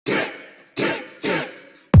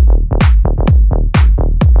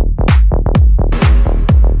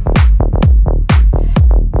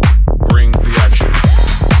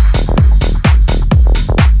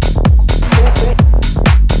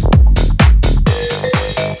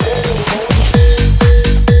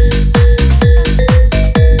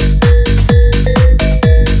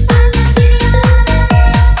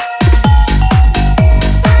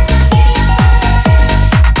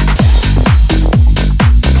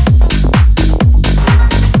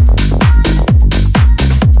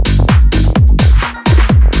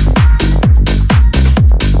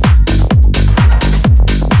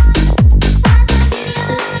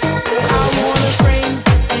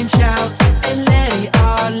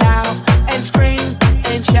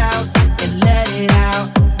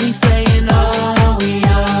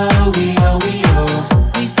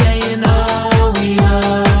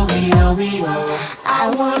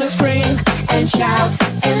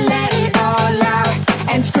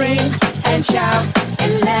shout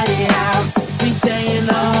and let it out. We saying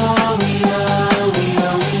oh, we oh, we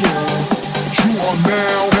oh, we oh. You are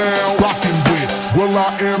now rocking with Will I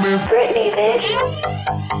Am in Britney, bitch.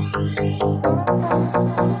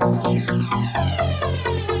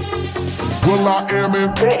 Will I Am in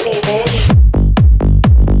Britney, bitch.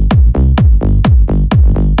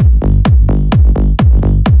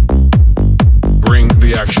 Bring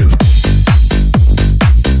the action.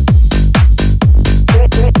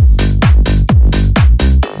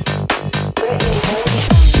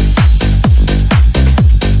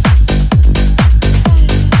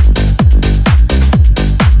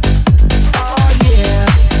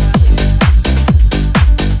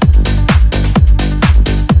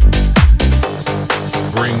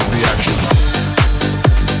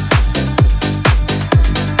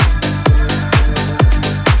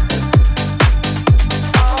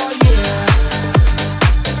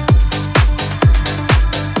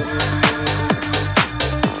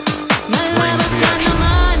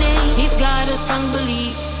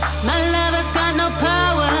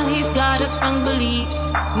 Strong beliefs.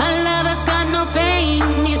 My lover's got no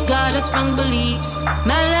fame, he's got a strong beliefs.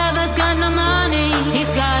 My lover's got no money,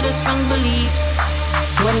 he's got a strong beliefs.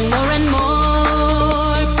 Want more and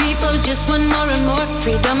more, people just want more and more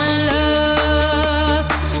freedom and love.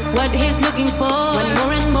 What he's looking for, want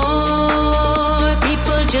more and more,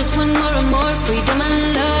 people just want more and more freedom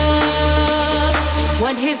and love.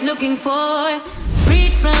 What he's looking for,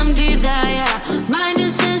 freed from desire, mind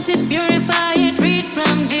and senses purify it, freed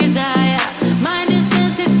from desire. Mind and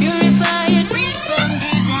senses purify it, freed from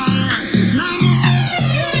desire. Mind and senses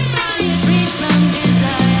purify it, freed from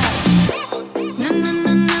desire. Na na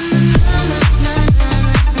na na na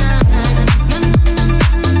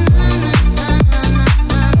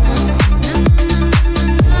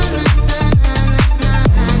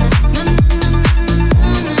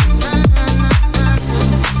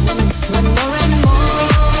more and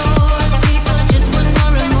more, people just want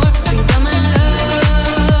more and more freedom and love.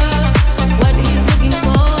 What he's looking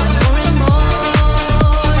for, more and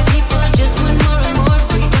more, people just want more and more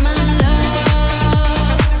freedom and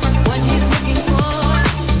love. What he's looking for.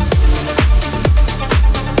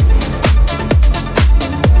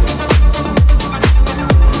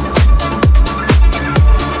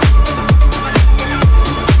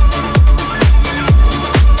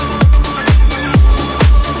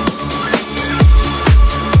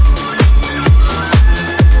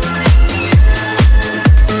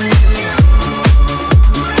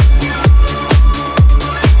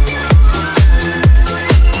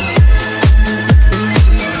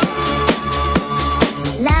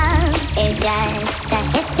 Love is just a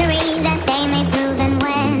history that they may prove, and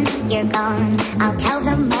when you're gone, I'll tell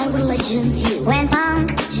them my religion's you. When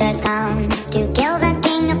punctures come to kill the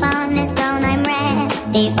king upon his throne, I'm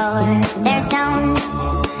ready for their stones.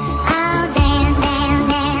 I'll dance, dance,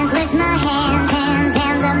 dance with my hands, hands,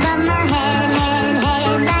 hands above my head, head,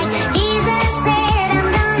 head. Like Jesus said, I'm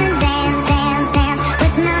gonna dance, dance, dance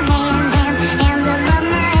with my hands, hands, hands above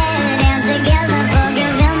my head. Dance together,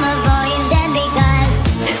 forgive him before he's dead, because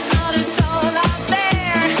There's not a soul out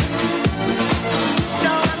there,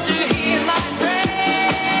 don't have to hear my prayer.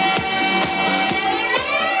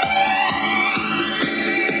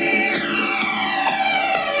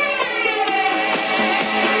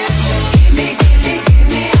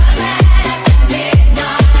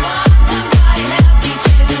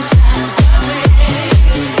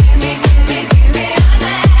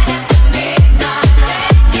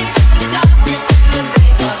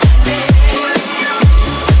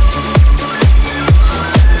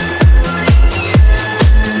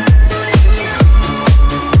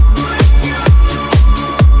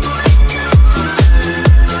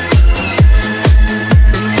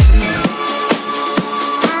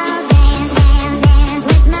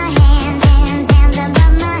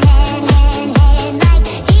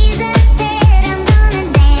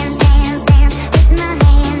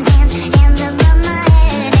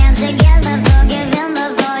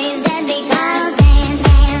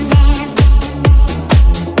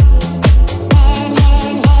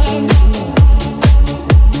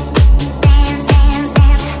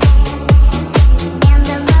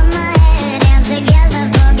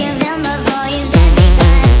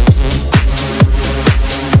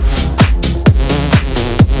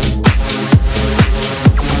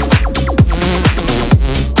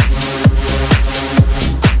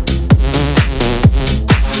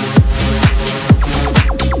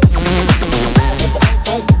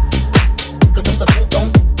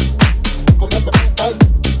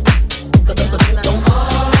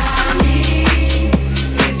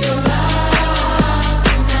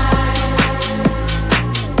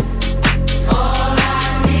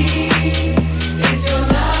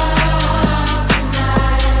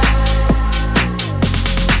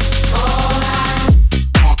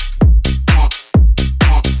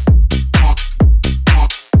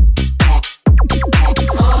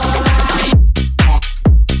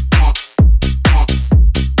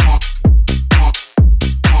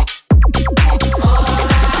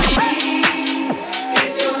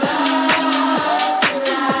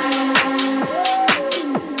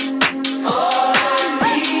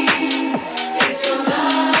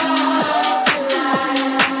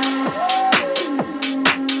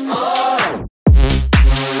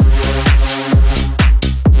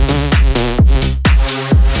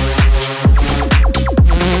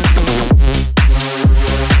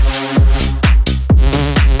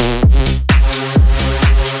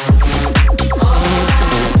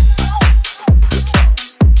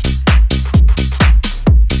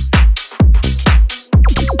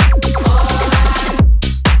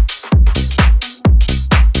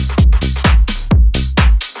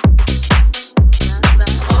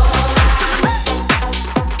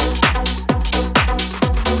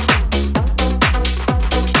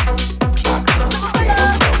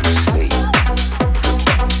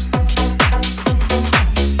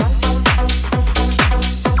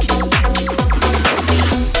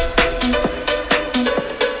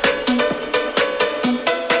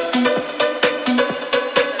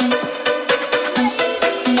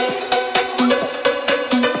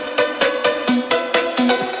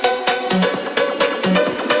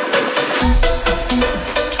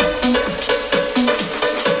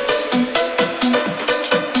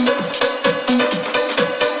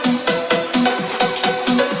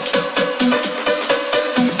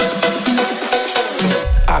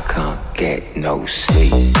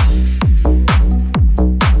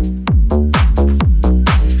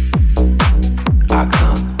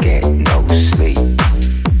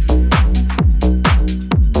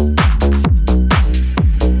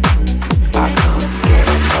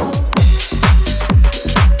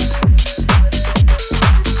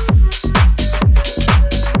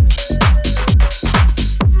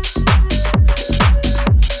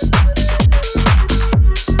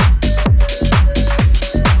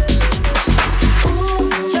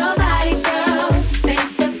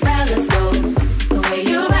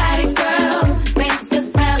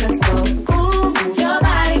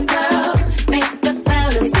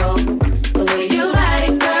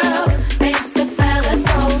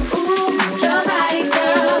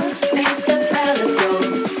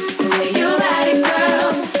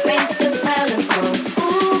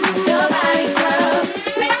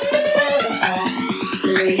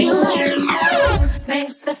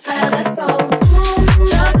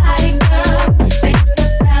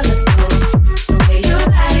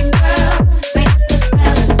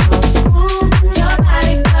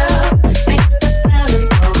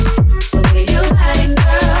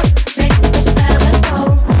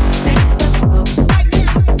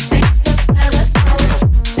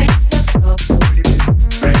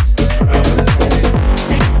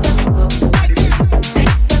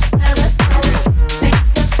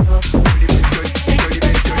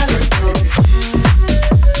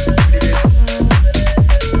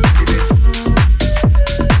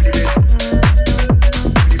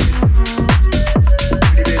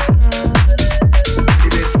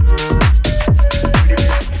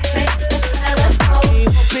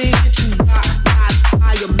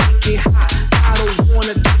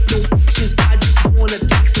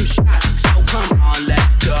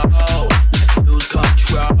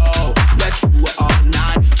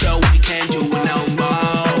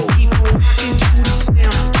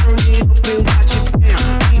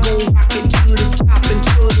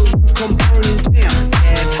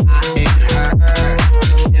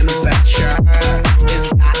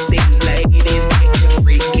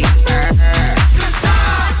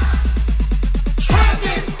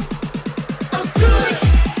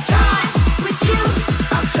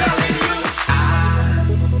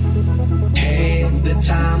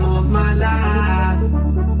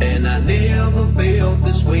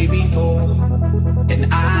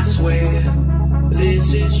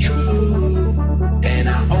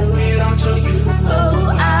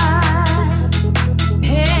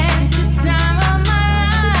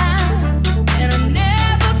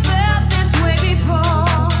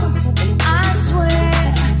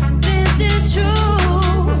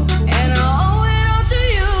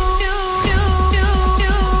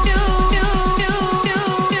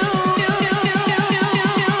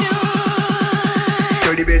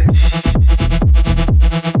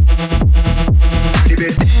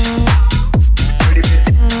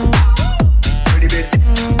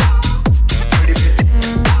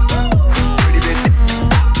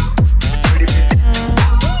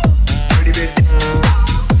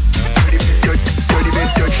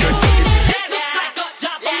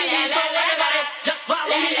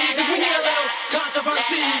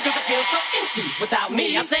 without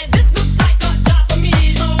me. I said this looks like a job for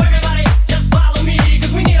me, so everybody just follow me,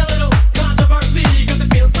 'cause we need a little controversy, 'cause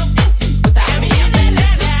it feels so empty without me. I said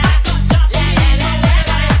this looks like a job for me, so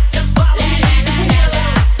everybody just follow me, 'cause we need a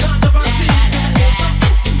little controversy, 'cause it feels so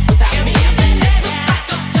empty without me. I said this looks like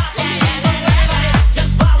a job for me, so everybody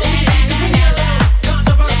just follow me, 'cause we need a little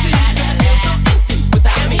controversy, 'cause it feels so empty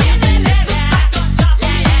without me. I said this looks like a job for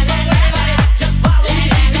me, so everybody just follow me,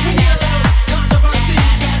 'cause we need a little controversy,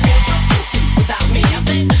 'cause it feels so empty without me. I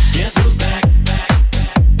said, guess who's back,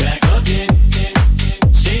 back again?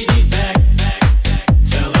 Shady's back,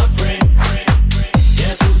 tell a friend.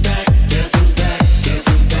 Guess who's back, guess who's back, guess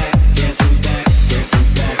who's back, guess who's back, guess who's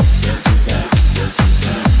back, guess who's back, guess who's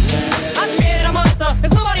back. I created a monster,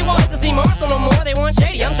 'cause nobody wants to see Marshall no more. They want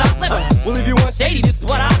Shady, I'm chopped liver. Well, if you want Shady, this is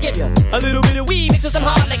what I'll give you. A little bit of weed mixed with some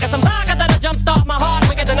hard liquor, some vodka that'll jumpstart my heart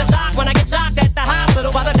quicker than a shock when I get shocked at the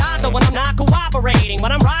hospital by the doctor when I'm not cooperating,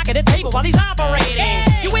 when I'm rocking the table while he's operating.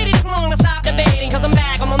 You waited this long to stop debating, 'cause I'm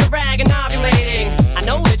back, I'm on the rag and ovulating. I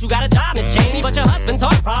know that you got a job, Miss Cheney, but your husband's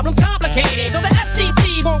heart problem's complicated. So the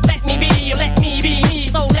FCC won't let me be, or let me be me,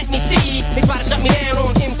 so let me see. They try to shut me down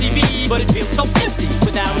on MTV, but it feels so empty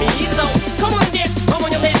without me. So come on, dear, come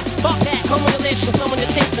on your lips, fuck that, come on your lips, and come on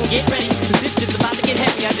your tips and get ready, 'cause this shit's about to get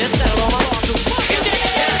heavy. I just settled on my lawsuit. Fucking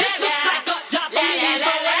this looks like a job for me,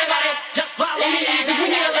 so everybody just follow me, 'cause we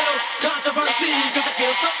need a little controversy, 'cause it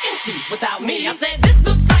feels so empty without me. I said this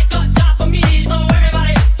looks like a job for me, so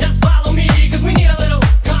everybody just follow me, 'cause we need a little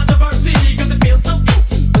controversy, 'cause it feels so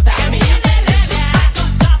empty without me. I said this looks like a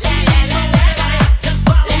job for me, so everybody just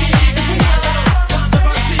follow me, 'cause we need a little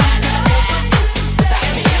controversy, 'cause it feels so empty without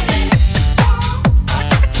me. I said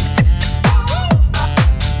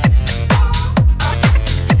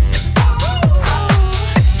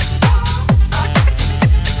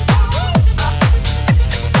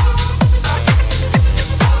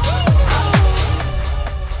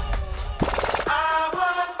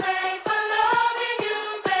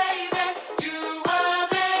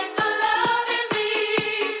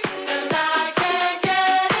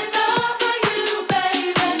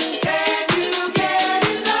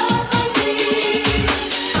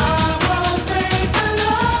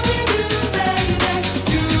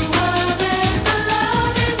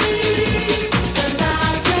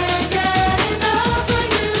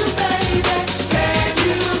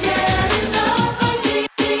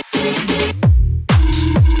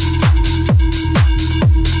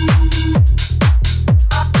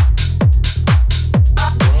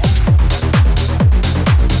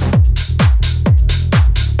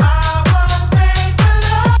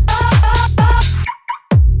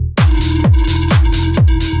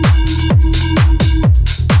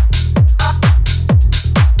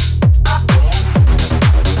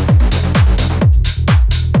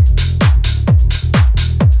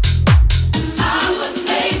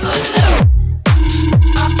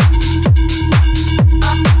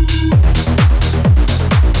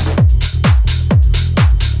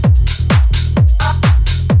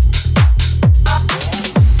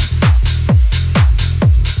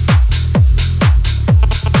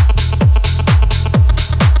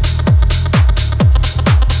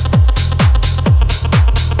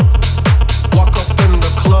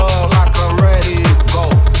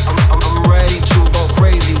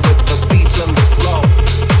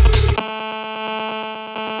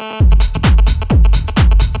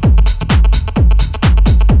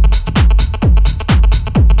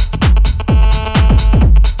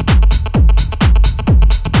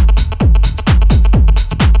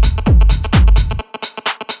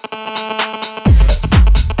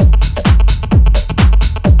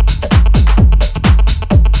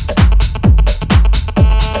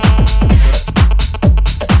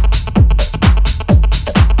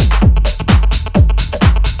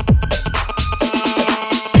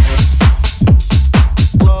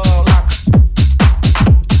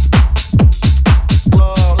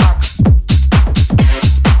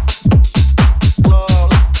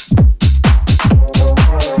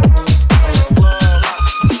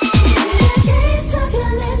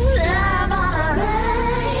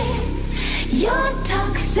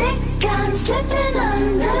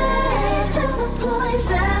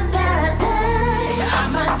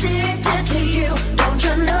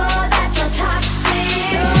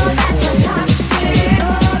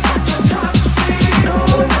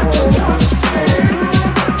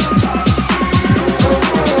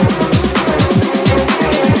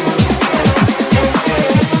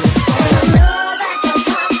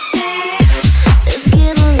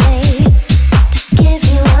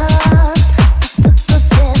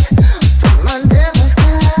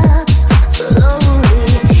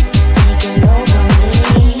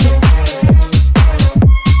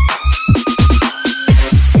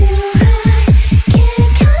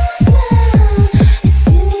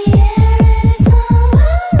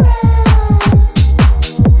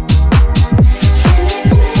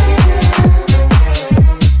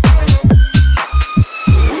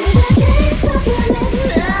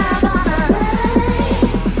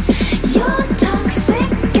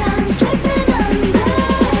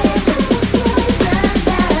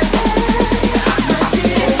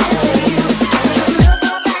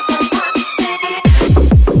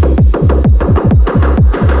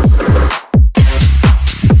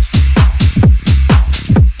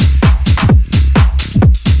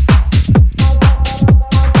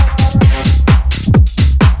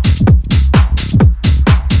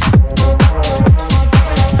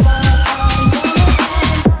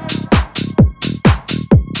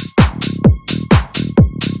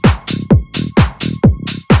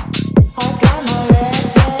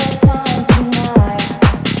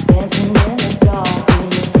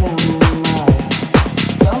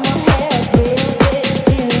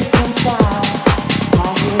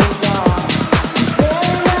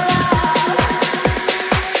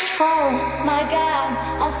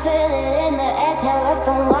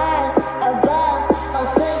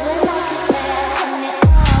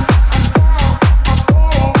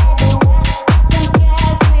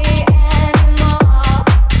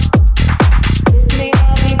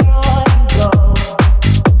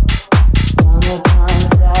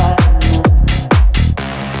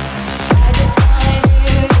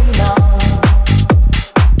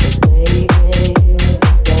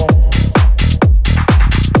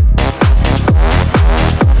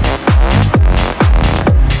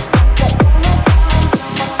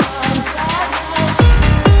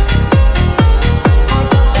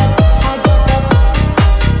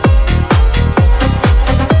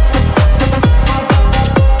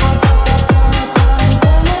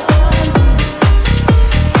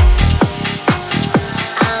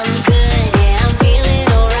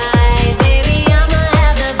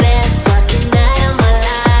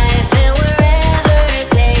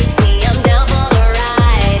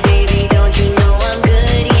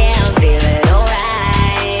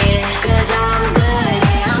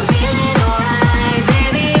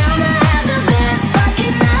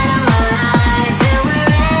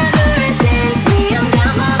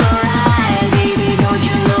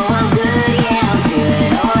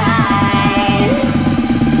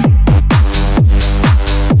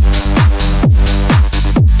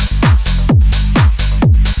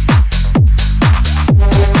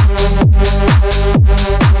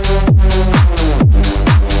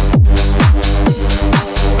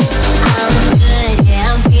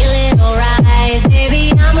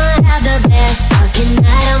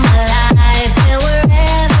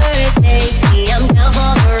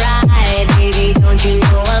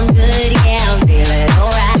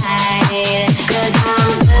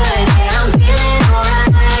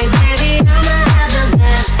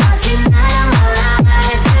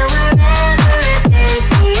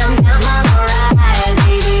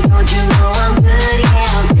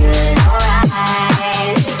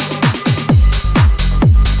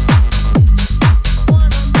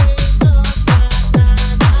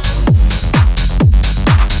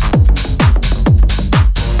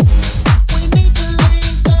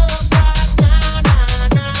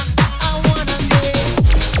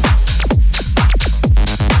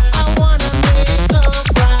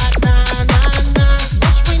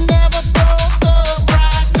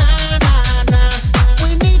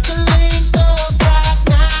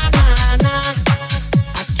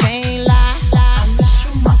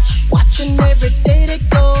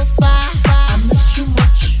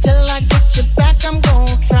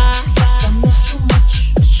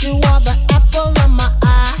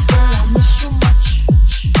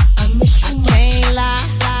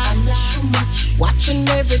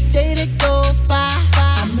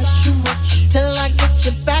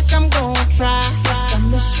get you back, I'm gonna try. Yes, I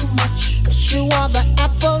miss you much, 'cause you are the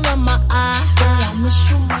apple of my eye. Girl, I miss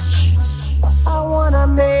you much. I wanna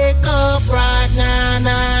make up right now,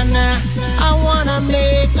 nah, nah. I wanna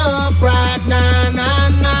make up right now, nah,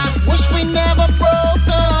 nah. Wish we never broke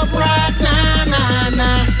up right now, nah,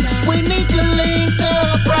 nah. We need to link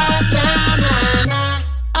up right now, nah, nah.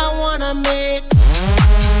 I wanna make up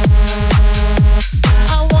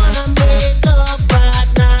right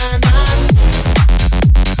now, nah.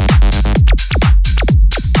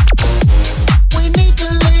 We need to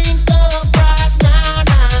link up right now,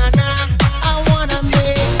 nah, nah. I wanna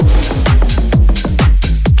make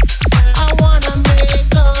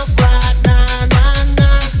up right now, nah,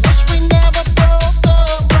 nah. Wish we never broke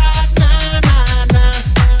up right now, nah, nah.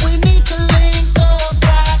 We need to link up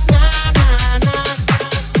right now, nah, nah.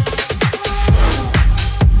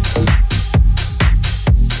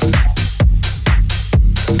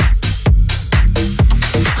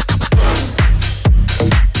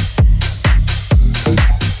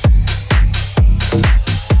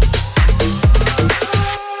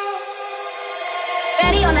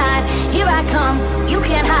 Ready or not, here I come, you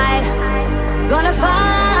can't hide. Gonna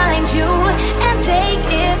find you and take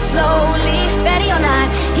it slowly. Ready or not,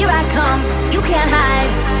 here I come, you can't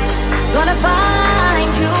hide. Gonna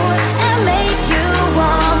find you and make you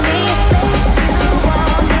want me.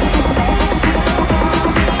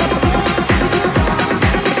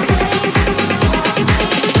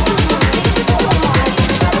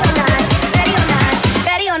 Ready or not,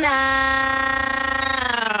 ready or not.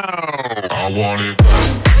 I want it.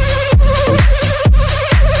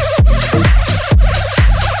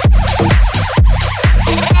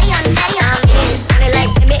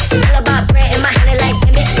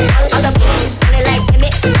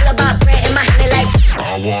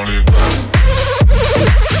 I want it.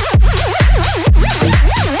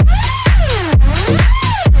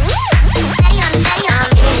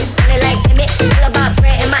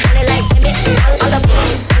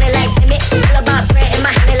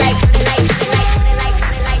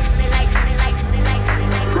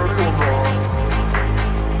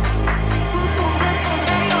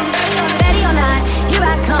 Ready or not, here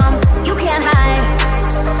I come, you can't hide.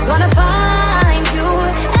 Gonna find you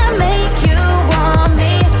and make you want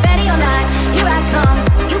me. Ready or not, here I come,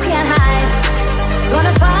 you can't hide.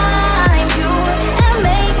 Gonna find you and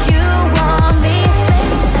make you want me.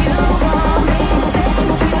 You want me.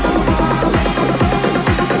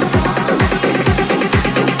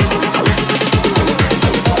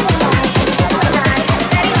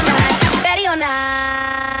 Ready or not.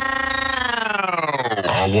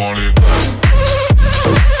 I want it.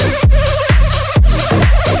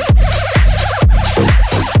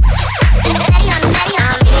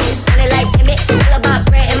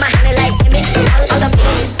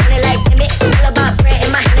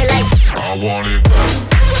 I want it.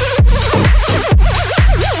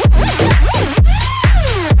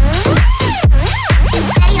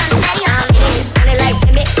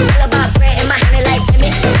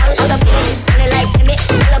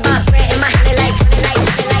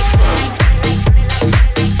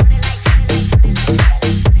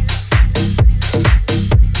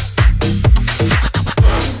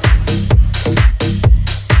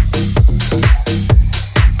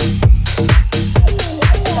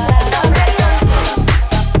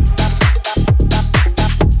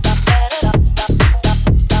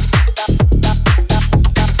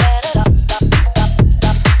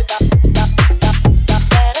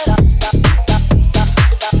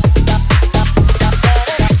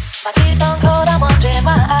 My tea's gone cold, I'm wondering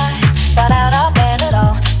why I got out of bed at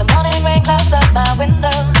all. The morning rain clouds up my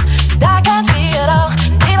window, and I can't see it all.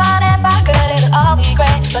 Even if I could, it'd all be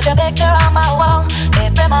great. But your picture on my wall,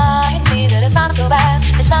 it reminds me that it's not so bad.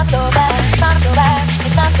 It's not so bad. It's not so bad.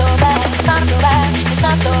 It's not so bad. It's not so bad. It's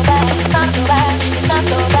not so bad. It's not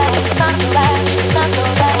so bad. It's not so bad. It's not so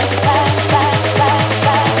bad. It's not so bad.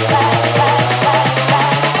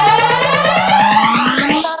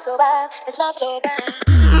 It's not so bad. It's not so bad.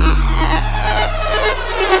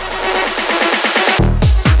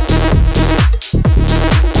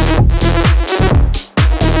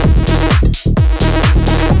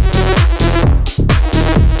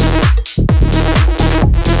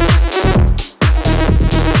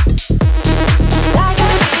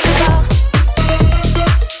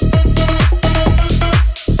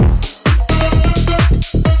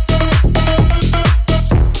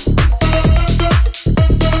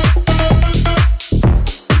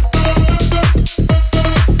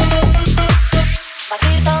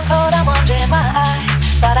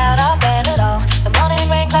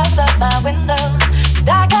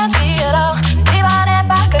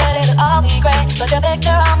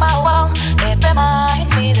 picture on my wall. It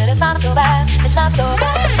reminds me that it's not so bad. It's not so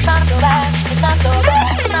bad. It's not so bad. It's not so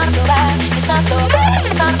bad. It's not so bad. It's not so bad.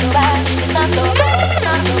 It's not so bad. It's not so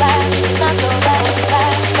bad. It's not so bad. It's not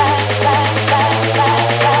so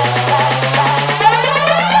bad.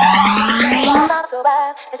 It's not so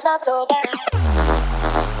bad. It's not so bad.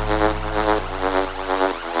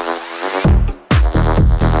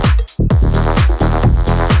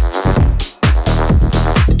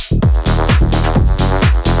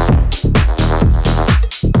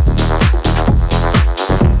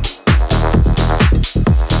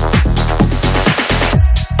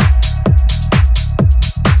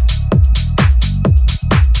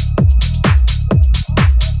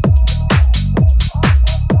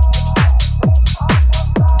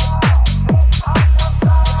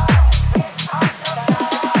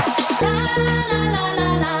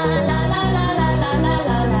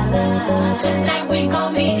 Tonight we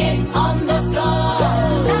gon' be it on the floor.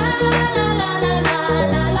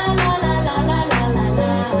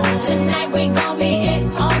 Tonight we gon' be it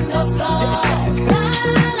on the floor.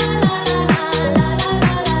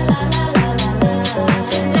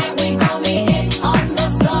 Tonight we gon' be it on the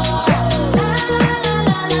floor.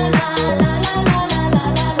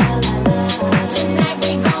 Tonight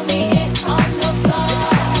we gon' be it on the floor.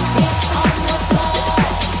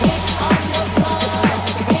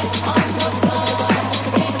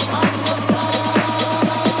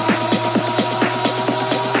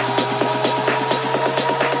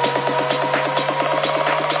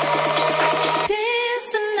 Dance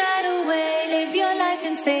the night away, live your life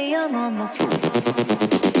and stay young on the floor.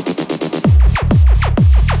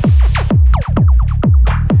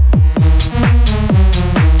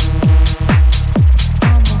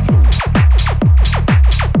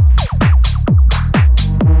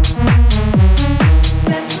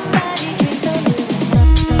 Grab somebody, drink a grab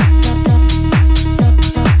somebody,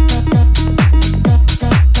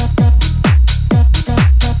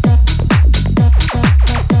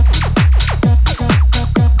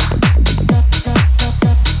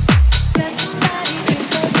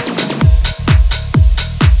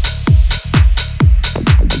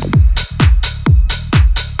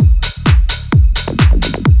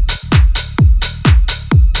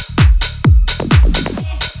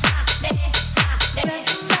 drink grab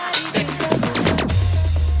somebody, drink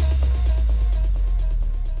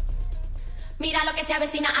Mira lo que se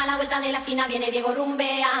avecina a la vuelta de la esquina, viene Diego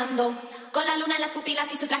rumbeando. Con la luna en las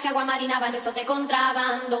pupilas y su traje aguamarina van restos de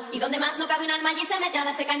contrabando. Y donde más no cabe un alma allí se mete a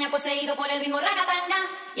darse caña poseído por el ritmo ragatanga.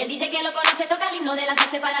 Y el DJ que lo conoce toca el himno de las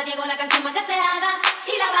 12 para Diego, la canción más deseada.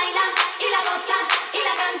 Y la baila, y la goza, y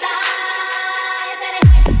la canta. Ese eres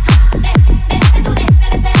tú, déjame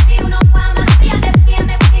de ser y uno ama. Y ande,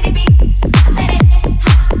 wikiripi. Hacer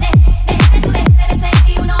déjame tú, déjame de ser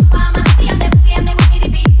y uno ama. Y ande,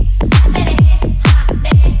 wikiripi. Hacer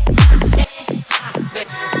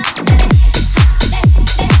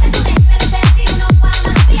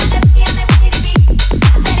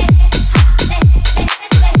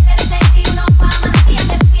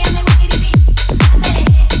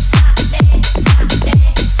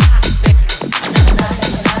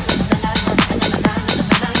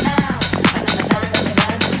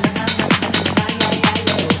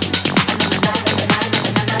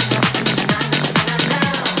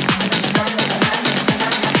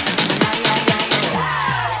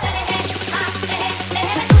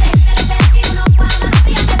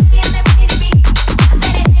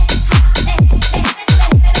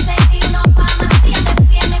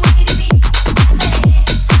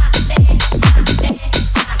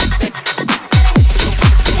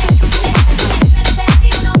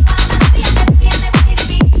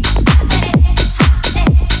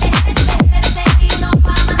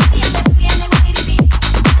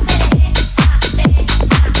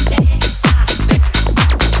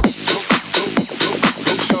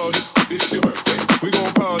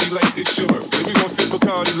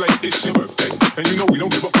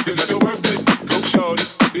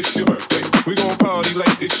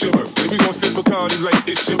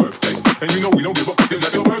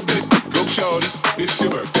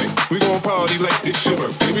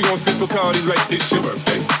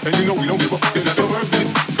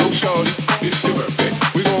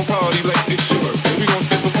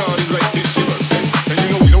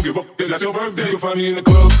Find me in the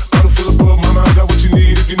club, bottle full of bug. Mama, I got what you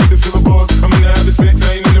need if you need to fill a buzz. I'm into having sex,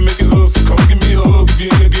 I ain't into making love. So come give me a hug if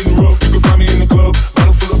you're into getting rough. You can find me in the club,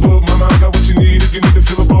 bottle full of bug. Mama, I got what you need if you need to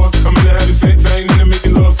fill a buzz. I'm into having sex, I ain't into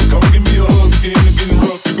making love. So come give me a hug if you're into getting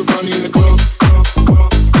rough. You can find me in the club.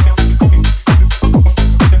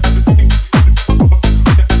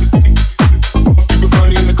 You can find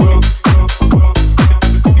me in the club.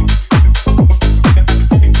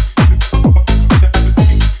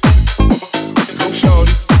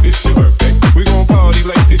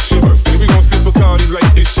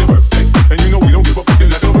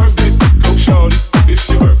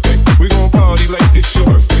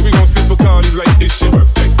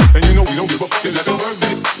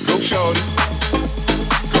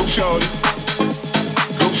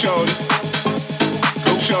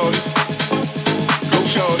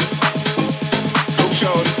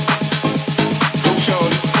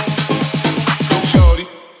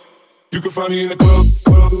 You can find me in the club,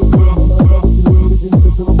 club, club, club. If you need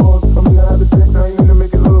to feel the buzz, I'm gonna have the sex.